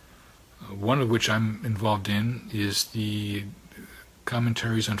 One of which I'm involved in is the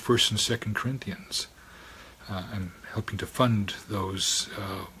commentaries on 1st and 2nd Corinthians. I'm helping to fund those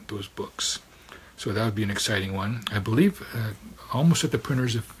books. So that would be an exciting one. I believe almost at the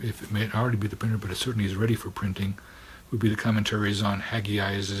printers, if it may already be the printer, but it certainly is ready for printing, would be the commentaries on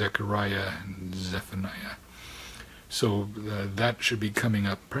Haggai, Zechariah, and Zephaniah. So that should be coming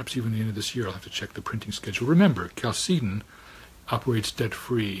up, perhaps even the end of this year. I'll have to check the printing schedule. Remember, Chalcedon operates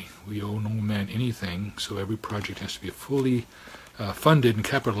debt-free. We owe no man anything, so every project has to be fully funded and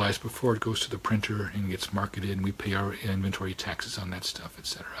capitalized before it goes to the printer and gets marketed, and we pay our inventory taxes on that stuff,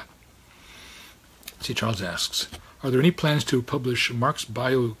 etc. See, Charles asks, are there any plans to publish Mark's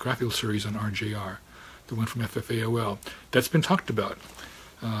biographical series on RJR, the one from FFAOL? That's been talked about,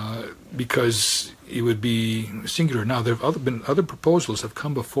 because it would be singular. Now, there have been other proposals have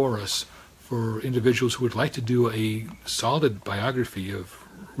come before us for individuals who would like to do a solid biography of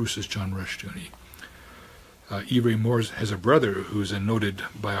Rousas John Rushdoony. E. Ray Moore has a brother who's a noted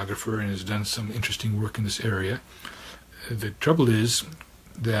biographer and has done some interesting work in this area. The trouble is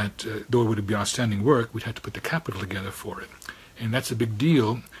that though it would be outstanding work, we'd have to put the capital together for it. And that's a big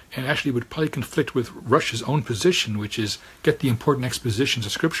deal, and actually would probably conflict with Russia's own position, which is get the important expositions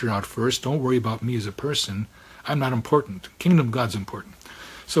of Scripture out first. Don't worry about me as a person. I'm not important. Kingdom of God's important.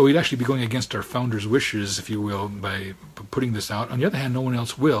 So we'd actually be going against our founders' wishes, if you will, by putting this out. On the other hand, no one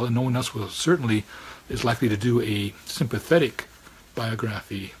else will, and no one else will certainly is likely to do a sympathetic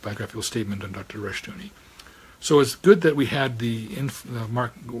biographical statement on Dr. Rushdoony. So it's good that we had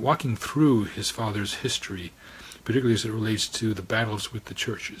Mark walking through his father's history, particularly as it relates to the battles with the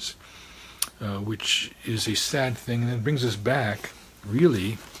churches, which is a sad thing. And it brings us back,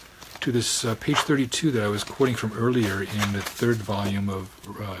 really, to this page 32 that I was quoting from earlier in the third volume of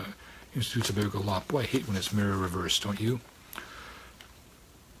Institutes of Biblical Law. Boy, I hate when it's mirror reversed, don't you?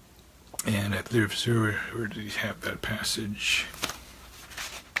 And I believe, where did he have that passage?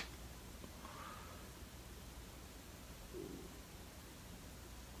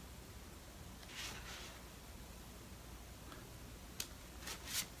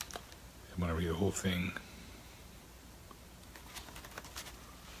 I want to read the whole thing.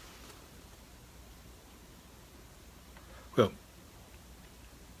 Well,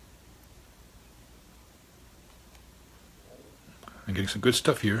 I'm getting some good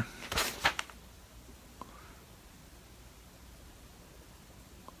stuff here.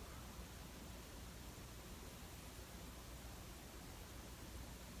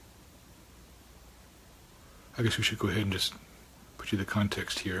 I guess we should go ahead and just put you the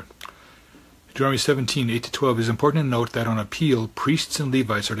context here. Deuteronomy 17, 8-12, it is important to note that on appeal, priests and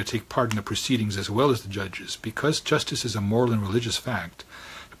Levites are to take part in the proceedings as well as the judges. Because justice is a moral and religious fact,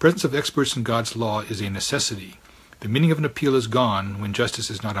 the presence of experts in God's law is a necessity. The meaning of an appeal is gone when justice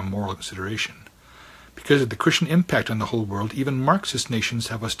is not a moral consideration. Because of the Christian impact on the whole world, even Marxist nations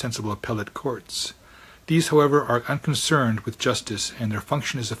have ostensible appellate courts. These, however, are unconcerned with justice, and their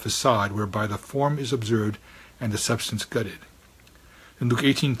function is a facade whereby the form is observed and the substance gutted. In Luke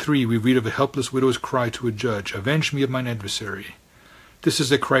 18:3, we read of a helpless widow's cry to a judge, "Avenge me of mine adversary." This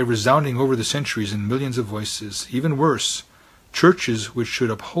is a cry resounding over the centuries in millions of voices. Even worse, churches which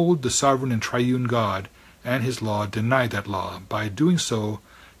should uphold the sovereign and triune God and his law deny that law. By doing so,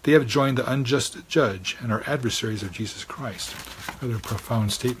 they have joined the unjust judge and are adversaries of Jesus Christ. Rather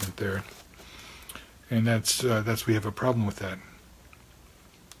profound statement there. And that's we have a problem with that.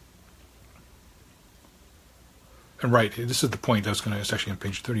 And right, this is the point it's actually on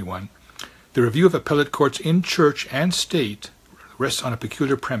page 31. The review of appellate courts in church and state rests on a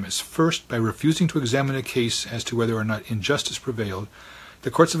peculiar premise. First, by refusing to examine a case as to whether or not injustice prevailed,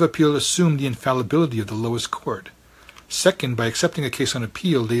 the courts of appeal assume the infallibility of the lowest court. Second, by accepting a case on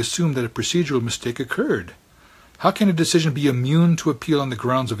appeal, they assume that a procedural mistake occurred. How can a decision be immune to appeal on the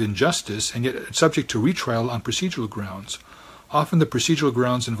grounds of injustice and yet subject to retrial on procedural grounds? Often the procedural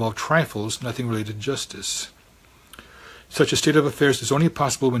grounds involve trifles, nothing related to justice. Such a state of affairs is only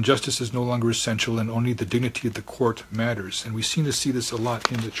possible when justice is no longer essential and only the dignity of the court matters. And we seem to see this a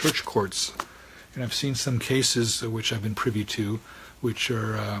lot in the church courts. And I've seen some cases which I've been privy to, which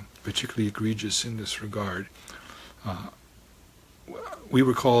are particularly egregious in this regard. We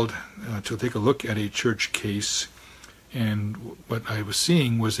were called to take a look at a church case, and what I was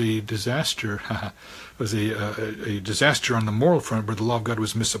seeing was a disaster, a disaster on the moral front where the law of God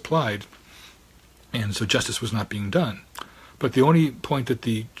was misapplied. And so justice was not being done. But the only point that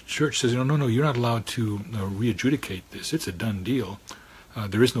the church says, no, you're not allowed to re-adjudicate this. It's a done deal.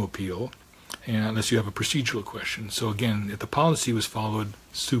 There is no appeal, and unless you have a procedural question. So again, if the policy was followed,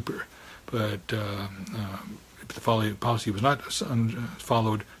 super. But if the policy was not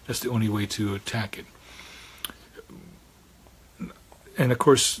followed, that's the only way to attack it. And of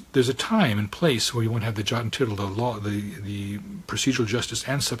course, there's a time and place where you won't have the jot and tittle, the law, the procedural justice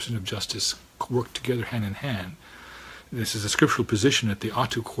and substantive justice work together hand in hand. This is a scriptural position that they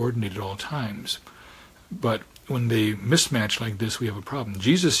ought to coordinate at all times. But when they mismatch like this, we have a problem.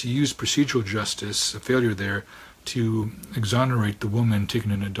 Jesus used procedural justice, a failure there, to exonerate the woman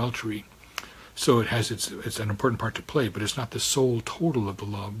taken in adultery. So it has it's an important part to play, but it's not the sole total of the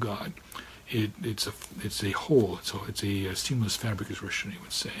law of God. It's a whole, so it's a seamless fabric, as Rushdoony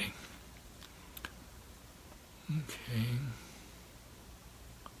would say. Okay.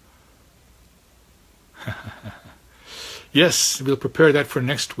 Yes, we'll prepare that for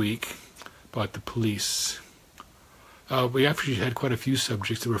next week about the police. We actually had quite a few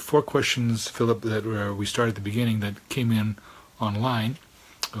subjects. There were 4 questions, Philip, that we started at the beginning that came in online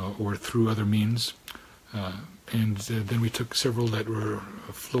or through other means. And then we took several that were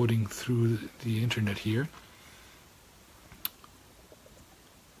floating through the internet here.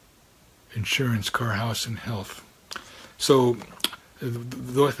 Insurance, car, house, and health. So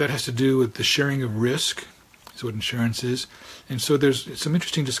that has to do with the sharing of risk. That's what insurance is. And so there's some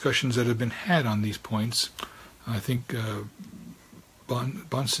interesting discussions that have been had on these points. I think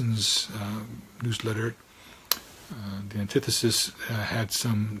Bonson's newsletter, The Antithesis, had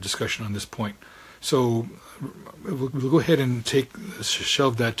some discussion on this point. So we'll go ahead and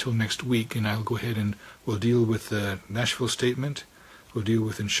shelve that till next week, and I'll go ahead and we'll deal with the Nashville Statement, we'll deal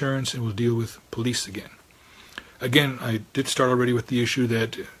with insurance, and we'll deal with police again. Again, I did start already with the issue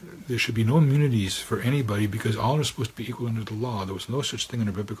that there should be no immunities for anybody because all are supposed to be equal under the law. There was no such thing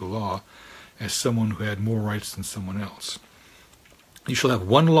under biblical law as someone who had more rights than someone else. You shall have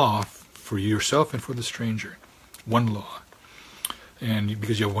one law for yourself and for the stranger. One law. And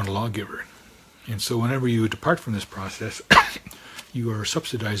because you have one lawgiver. And so whenever you depart from this process, you are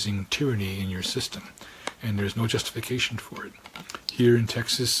subsidizing tyranny in your system. And there's no justification for it. Here in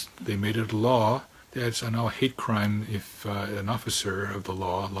Texas, they made it a law that it's now a hate crime if an officer of the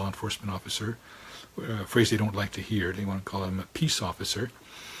law enforcement officer, a phrase they don't like to hear, they want to call him a peace officer,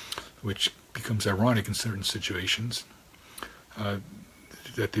 which becomes ironic in certain situations,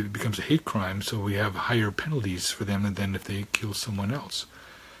 that it becomes a hate crime, so we have higher penalties for them than if they kill someone else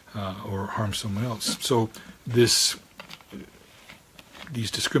or harm someone else. So these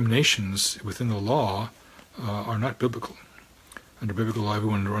discriminations within the law are not biblical. Under biblical law,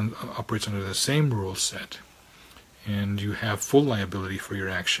 everyone operates under the same rule set, and you have full liability for your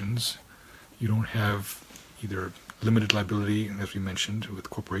actions. You don't have either limited liability, as we mentioned,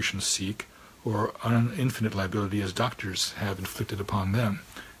 with corporations seek, or infinite liability as doctors have inflicted upon them,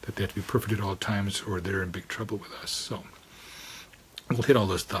 that they have to be perfect at all times or they're in big trouble with us. So we'll hit all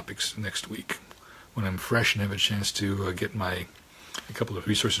those topics next week when I'm fresh and have a chance to get a couple of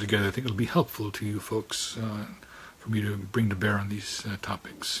resources together. I think it'll be helpful to you folks for me to bring to bear on these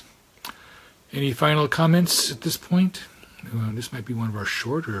topics. Any final comments at this point? This might be one of our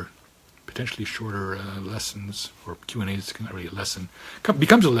potentially shorter lessons, or Q&As. It's not really a lesson.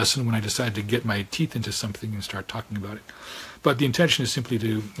 Becomes a lesson when I decide to get my teeth into something and start talking about it. But the intention is simply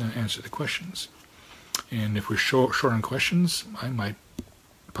to answer the questions. And if we're short on questions, I might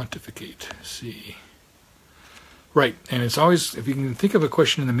pontificate. See. Right, and it's always, if you can think of a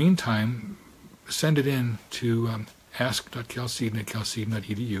question in the meantime, send it in to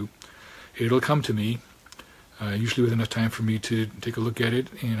ask.calcedon@calcedon.edu. It'll come to me, usually with enough time for me to take a look at it,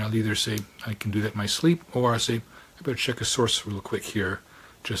 and I'll either say I can do that in my sleep, or I'll say I better check a source real quick here,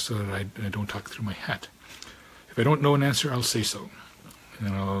 just so that I don't talk through my hat. If I don't know an answer, I'll say so,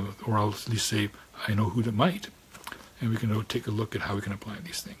 or I'll at least say I know who that might, and we can take a look at how we can apply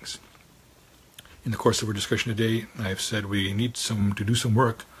these things. In the course of our discussion today, I have said we need to do some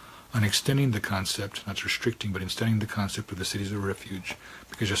work on extending the concept, not restricting, but extending the concept of the cities of refuge,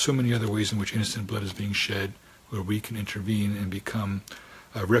 because there's so many other ways in which innocent blood is being shed, where we can intervene and become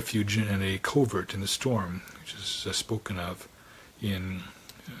a refuge and a covert in the storm, which is spoken of in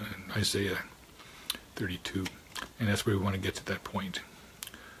Isaiah 32. And that's where we want to get to that point,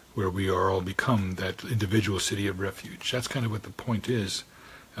 where we are all become that individual city of refuge. That's kind of what the point is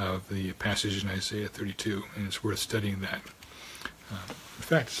of the passage in Isaiah 32, and it's worth studying that. In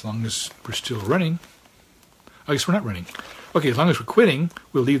fact, as long as we're still running, I guess we're not running. Okay, as long as we're quitting,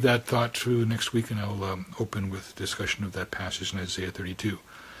 we'll leave that thought to next week, and I'll open with discussion of that passage in Isaiah 32,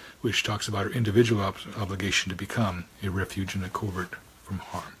 which talks about our individual obligation to become a refuge and a covert from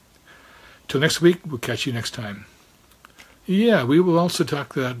harm. Till next week, we'll catch you next time. Yeah, we will also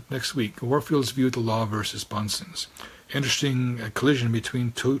talk that next week. Warfield's view of the law versus Bonson's. Interesting collision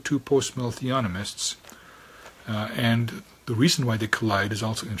between two post-mill theonomists, and the reason why they collide is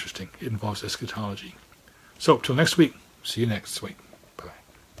also interesting. It involves eschatology. So, till next week. See you next week. Bye-bye.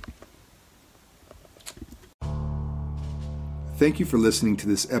 Thank you for listening to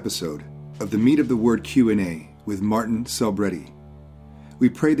this episode of the Meat of the Word Q&A with Martin Celebretti. We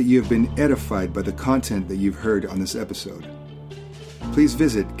pray that you have been edified by the content that you've heard on this episode. Please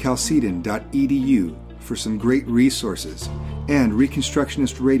visit calcedon.edu for some great resources and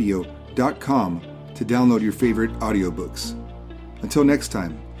reconstructionistradio.com to download your favorite audiobooks. Until next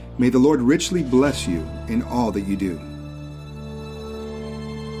time, may the Lord richly bless you in all that you do.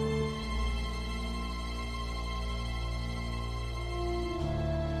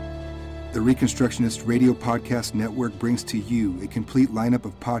 The Reconstructionist Radio Podcast Network brings to you a complete lineup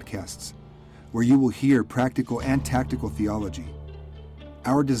of podcasts where you will hear practical and tactical theology.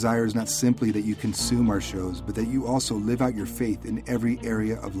 Our desire is not simply that you consume our shows, but that you also live out your faith in every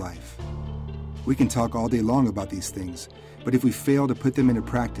area of life. We can talk all day long about these things, but if we fail to put them into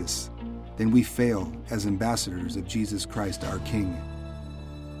practice, then we fail as ambassadors of Jesus Christ, our King.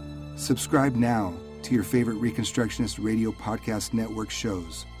 Subscribe now to your favorite Reconstructionist Radio Podcast Network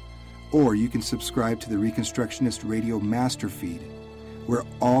shows, Or you can subscribe to the Reconstructionist Radio Master Feed, where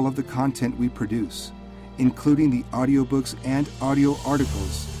all of the content we produce, including the audiobooks and audio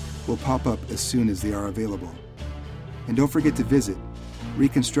articles, will pop up as soon as they are available. And don't forget to visit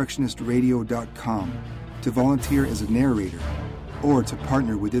ReconstructionistRadio.com to volunteer as a narrator or to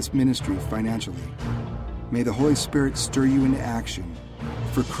partner with this ministry financially. May the Holy Spirit stir you into action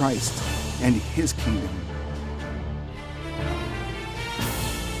for Christ and His kingdom.